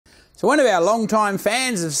So one of our long-time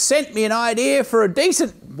fans has sent me an idea for a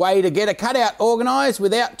decent way to get a cutout organised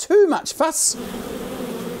without too much fuss.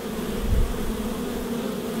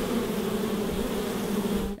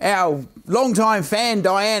 Our long-time fan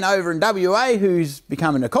Diane over in WA, who's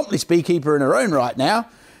become an accomplished beekeeper in her own right now,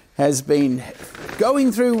 has been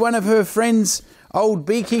going through one of her friend's old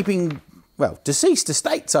beekeeping, well, deceased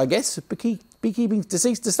estates, I guess, beekeeping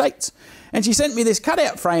deceased estates. And she sent me this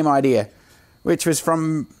cutout frame idea, which was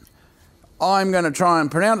from, I'm going to try and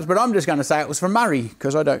pronounce it, but I'm just going to say it was from Murray,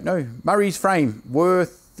 because I don't know. Murray's frame,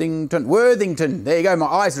 Worthington. There you go, my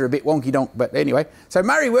eyes are a bit wonky-donk, but anyway. So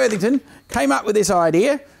Murray Worthington came up with this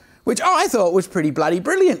idea, which I thought was pretty bloody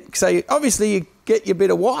brilliant. So obviously you get your bit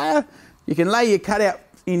of wire, you can lay your cutout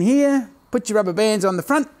in here, put your rubber bands on the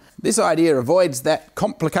front. This idea avoids that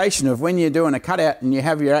complication of when you're doing a cutout and you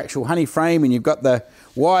have your actual honey frame and you've got the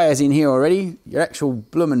wires in here already, your actual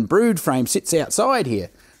bloomin' brood frame sits outside here.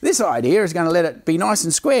 This idea is going to let it be nice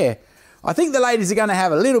and square. I think the ladies are going to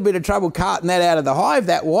have a little bit of trouble carting that out of the hive,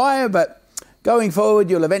 that wire, but going forward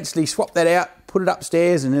you'll eventually swap that out, put it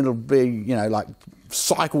upstairs, and it'll be, you know, like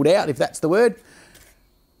cycled out, if that's the word.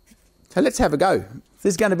 So let's have a go.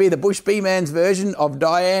 This is going to be the Bush Bee Man's version of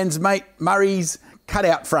Diane's mate Murray's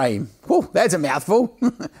cutout frame. Whew, that's a mouthful.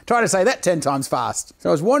 Try to say that 10 times fast. So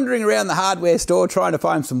I was wandering around the hardware store trying to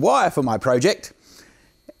find some wire for my project.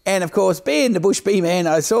 And of course, being the Bush Bee Man,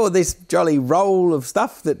 I saw this jolly roll of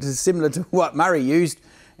stuff that is similar to what Murray used.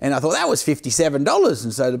 And I thought that was $57.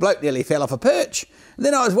 And so the bloke nearly fell off a perch. And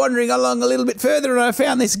then I was wandering along a little bit further and I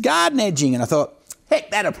found this garden edging. And I thought, heck,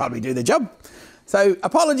 that'll probably do the job. So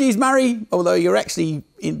apologies, Murray, although you're actually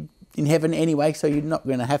in heaven anyway, so you're not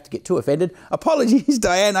going to have to get too offended. Apologies,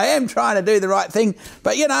 Diane, I am trying to do the right thing.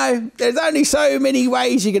 But, you know, there's only so many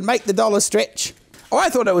ways you can make the dollar stretch. Oh, I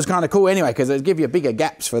thought it was kind of cool anyway, because it'd give you bigger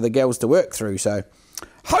gaps for the girls to work through. So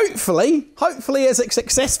hopefully it's a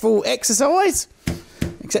successful exercise,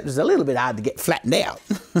 except it's a little bit hard to get flattened out.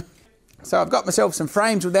 So I've got myself some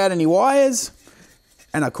frames without any wires.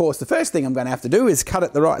 And of course, the first thing I'm going to have to do is cut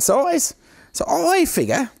it the right size. So I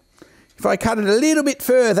figure if I cut it a little bit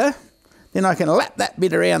further, then I can lap that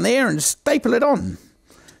bit around there and staple it on.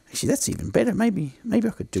 Actually, that's even better. Maybe I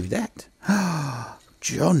could do that. Ah,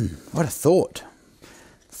 John, what a thought.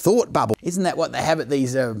 Thought bubble. Isn't that what they have at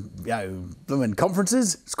these, blooming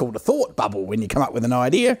conferences? It's called a thought bubble when you come up with an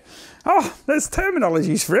idea. Oh, there's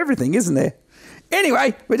terminologies for everything, isn't there?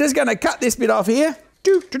 Anyway, we're just going to cut this bit off here.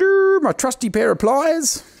 My trusty pair of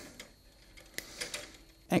pliers.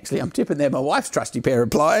 Actually, I'm tipping they're my wife's trusty pair of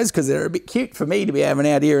pliers because they're a bit cute for me to be having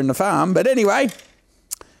out here in the farm. But anyway,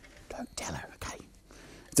 don't tell her, okay?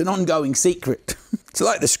 It's an ongoing secret. It's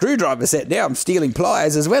like the screwdriver set now. I'm stealing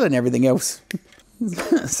pliers as well and everything else.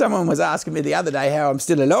 Someone was asking me the other day how I'm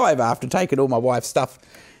still alive after taking all my wife's stuff.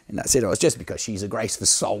 And I said, oh, it's just because she's a graceful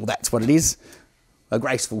soul. That's what it is. A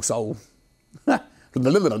graceful soul. So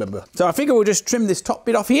I figure we'll just trim this top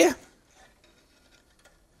bit off here.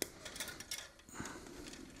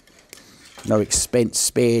 No expense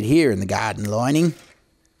spared here in the garden lining.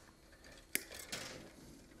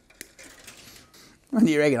 What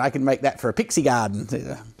do you reckon? I can make that for a pixie garden.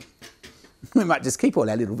 We might just keep all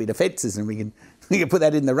our little bit of fences and we can put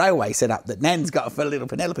that in the railway setup that Nan's got for little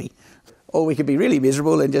Penelope. Or we could be really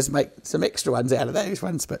miserable and just make some extra ones out of those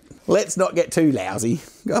ones. But let's not get too lousy.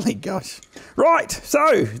 Golly gosh. Right,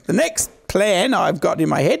 so the next plan I've got in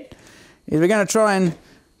my head is we're going to try and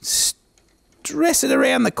dress it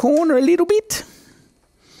around the corner a little bit.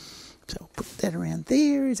 So I'll put that around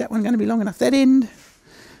there. Is that one going to be long enough, that end?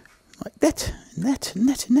 Like that, and that, and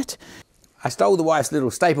that, and that. I stole the wife's little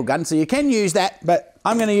staple gun, so you can use that, but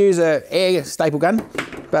I'm going to use an air staple gun.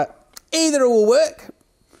 But either will work.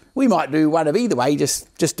 We might do one of either way,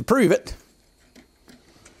 just to prove it.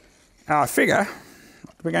 I figure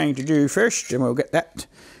what we're going to do first, and we'll get that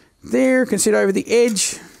there, can sit over the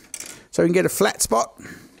edge, so we can get a flat spot.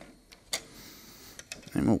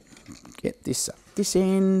 And we'll get this up this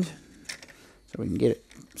end, so we can get it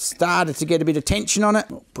started to get a bit of tension on it.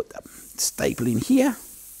 We'll put the staple in here.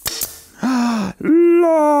 Ah,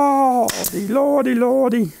 lordy, lordy,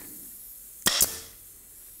 lordy.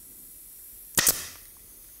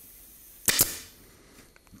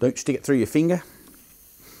 Don't stick it through your finger.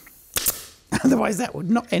 Otherwise that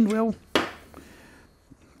would not end well.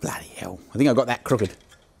 Bloody hell. I think I got that crooked.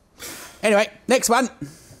 Anyway, next one.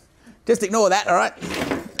 Just ignore that, all right?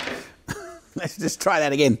 Let's just try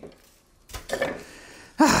that again.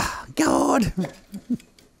 Ah, God.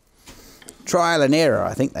 Trial and error,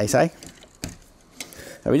 I think they say.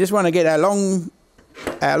 So we just want to get our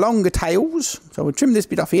longer tails. So we'll trim this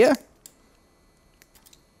bit off here.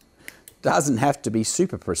 doesn't have to be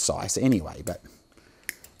super precise anyway, but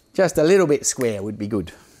just a little bit square would be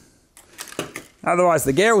good. Otherwise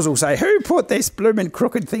the girls will say, who put this blooming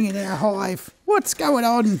crooked thing in our hive? What's going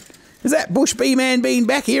on? Is that bush bee man been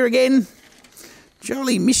back here again?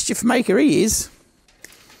 Jolly mischief maker he is.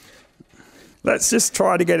 Let's just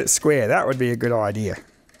try to get it square. That would be a good idea.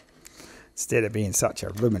 Instead of being such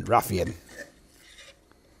a blooming ruffian.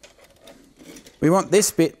 We want this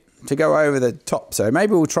bit to go over the top, so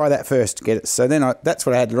maybe we'll try that first to get it. So then that's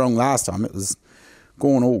what I had wrong last time. It was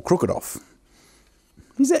gone all crooked off.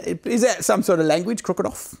 Is that some sort of language, crooked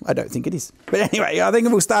off? I don't think it is. But anyway, I think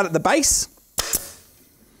we'll start at the base.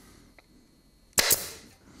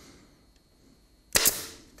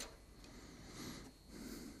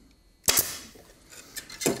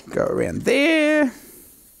 Go around there.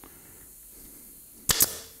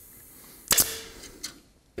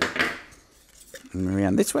 And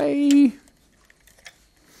around this way.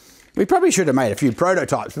 We probably should have made a few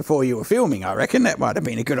prototypes before you were filming, I reckon. That might have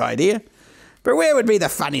been a good idea. But where would be the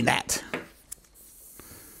fun in that?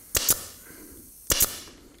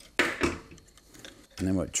 And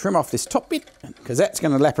then we'll trim off this top bit, because that's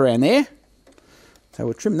going to lap around there. So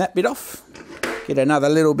we'll trim that bit off. Get another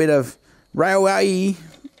little bit of railway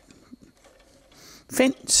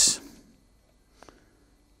fence.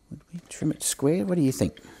 Would we trim it square? What do you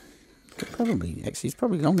think? Probably, actually, it's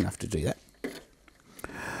probably long enough to do that.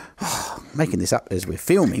 Oh, making this up as we're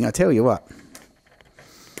filming, I tell you what.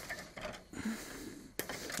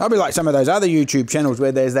 I'll be like some of those other YouTube channels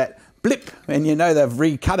where there's that blip and you know they've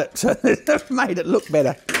recut it, so they've made it look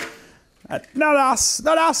better. Not us,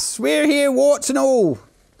 not us. We're here, warts and all.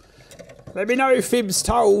 There'll be no fibs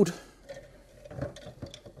told.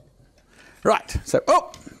 Right, so,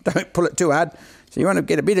 oh, don't pull it too hard. So you want to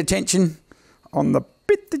get a bit of tension on the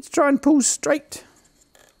bit that you try and pull straight.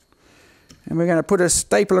 And we're going to put a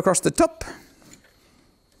staple across the top.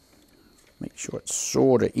 Make sure it's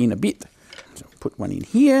sort of in a bit. So put one in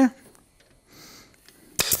here.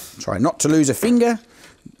 Try not to lose a finger.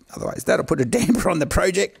 Otherwise that'll put a damper on the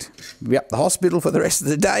project. We'll be up the hospital for the rest of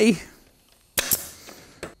the day.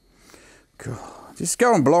 God, just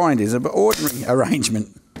going blind is an ordinary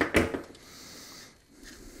arrangement.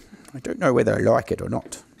 I don't know whether I like it or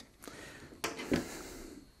not.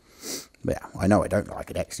 Well, I know I don't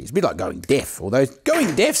like it actually. It's a bit like going deaf, although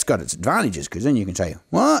going deaf's got its advantages, because then you can say,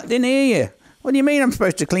 what, didn't hear you. What do you mean I'm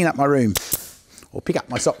supposed to clean up my room? Or pick up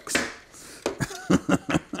my socks?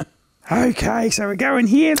 Okay, so we're going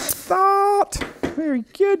here like that. Very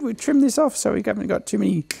good, we'll trim this off so we haven't got too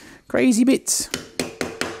many crazy bits.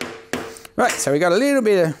 Right, so we got a little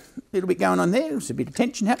bit going on there. There's a bit of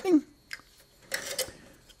tension happening.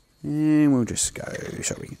 And we'll just go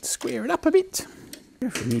so we can square it up a bit.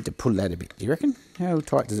 If we need to pull that a bit, do you reckon? How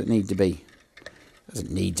tight does it need to be?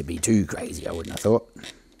 Doesn't need to be too crazy, I wouldn't have thought.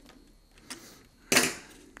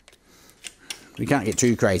 We can't get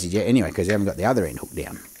too crazy yet anyway, because we haven't got the other end hooked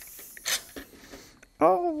down.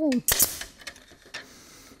 Oh!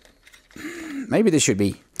 Maybe this should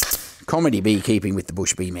be comedy beekeeping with the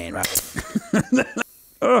bush bee man, right?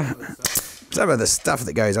 Oh, some of the stuff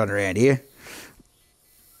that goes on around here.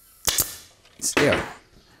 Still,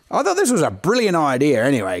 I thought this was a brilliant idea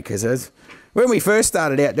anyway, because when we first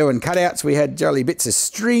started out doing cutouts, we had jolly bits of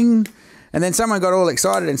string, and then someone got all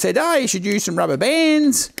excited and said, oh, you should use some rubber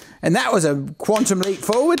bands, and that was a quantum leap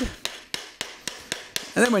forward.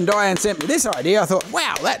 And then when Diane sent me this idea, I thought,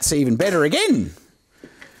 wow, that's even better again.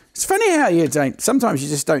 It's funny how sometimes you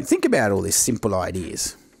just don't think about all these simple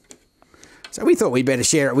ideas. So we thought we'd better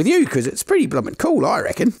share it with you, because it's pretty blooming cool, I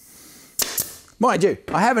reckon. Mind you,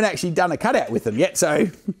 I haven't actually done a cutout with them yet, so...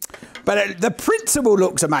 But the principle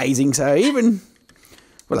looks amazing, so even...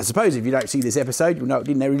 Well, I suppose if you don't see this episode, you'll know it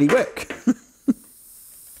didn't really work.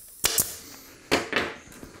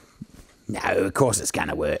 No, of course it's going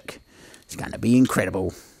to work. It's going to be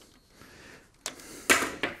incredible.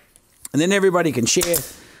 And then everybody can share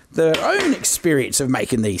their own experience of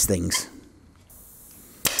making these things.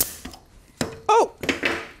 Oh!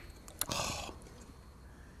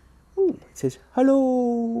 Ooh, it says,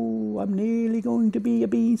 hello, I'm nearly going to be a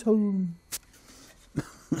bee's home.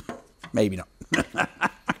 Maybe not.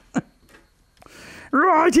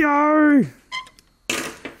 Rightio!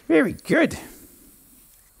 Very good.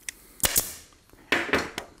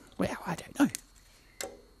 Well, I don't know.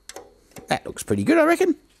 That looks pretty good, I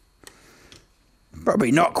reckon.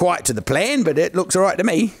 Probably not quite to the plan, but it looks all right to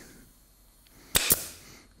me.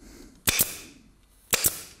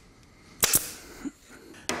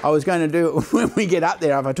 I was going to do it when we get up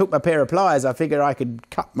there. If I took my pair of pliers, I figured I could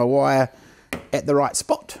cut my wire at the right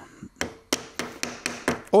spot.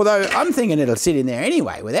 Although I'm thinking it'll sit in there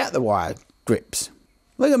anyway without the wire grips.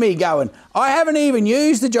 Look at me going, I haven't even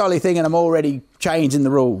used the jolly thing and I'm already changing the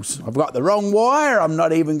rules. I've got the wrong wire, I'm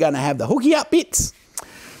not even going to have the hooky up bits.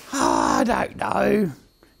 I don't know.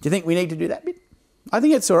 Do you think we need to do that bit? I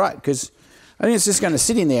think it's all right because I think it's just going to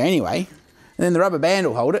sit in there anyway, and then the rubber band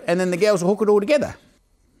will hold it, and then the girls will hook it all together.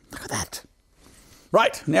 Look at that.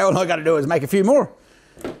 Right, now all I got to do is make a few more.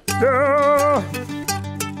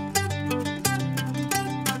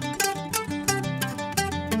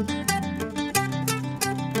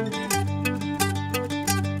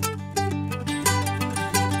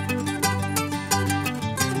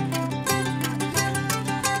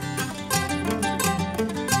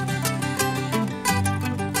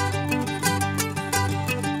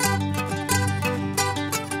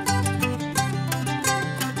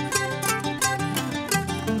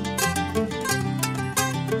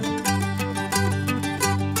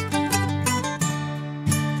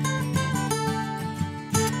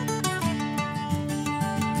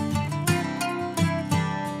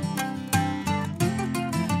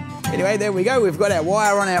 Anyway, there we go. We've got our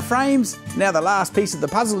wire on our frames. Now the last piece of the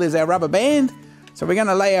puzzle is our rubber band. So we're going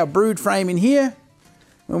to lay our brood frame in here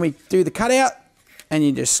when we do the cutout, and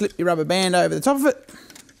you just slip your rubber band over the top of it.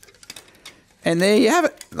 And there you have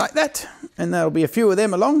it, like that. And there'll be a few of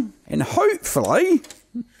them along. And hopefully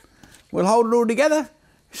we'll hold it all together,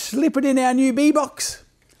 slip it in our new bee box.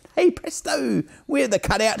 Hey presto, we're the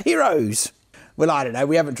cutout heroes. Well, I don't know,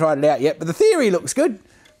 we haven't tried it out yet, but the theory looks good.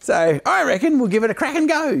 So I reckon we'll give it a crack and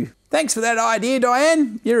go. Thanks for that idea,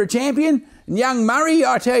 Diane. You're a champion. And young Murray,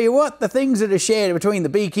 I tell you what, the things that are shared between the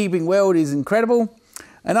beekeeping world is incredible.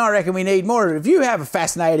 And I reckon we need more of it. If you have a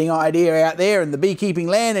fascinating idea out there in the beekeeping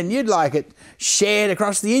land and you'd like it shared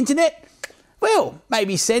across the internet, well,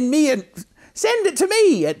 maybe send it to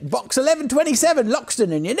me at box 1127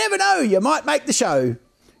 Loxton, and you never know, you might make the show.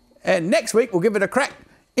 And next week we'll give it a crack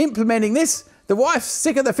implementing this. The wife's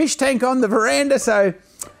sick of the fish tank on the veranda, so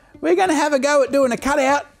we're going to have a go at doing a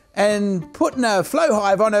cutout and putting a flow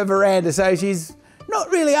hive on her veranda. So she's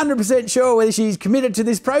not really 100% sure whether she's committed to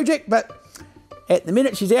this project, but at the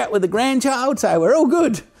minute she's out with the grandchild, so we're all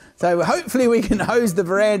good. So hopefully we can hose the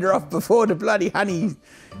veranda off before the bloody honey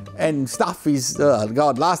and stuff is, oh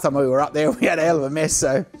God, last time we were up there we had a hell of a mess,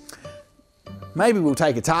 so maybe we'll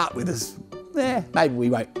take a tarp with us. Maybe we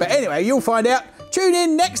won't. But anyway, you'll find out. Tune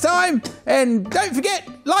in next time, and don't forget,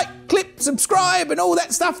 like, clip, subscribe, and all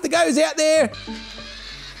that stuff that goes out there.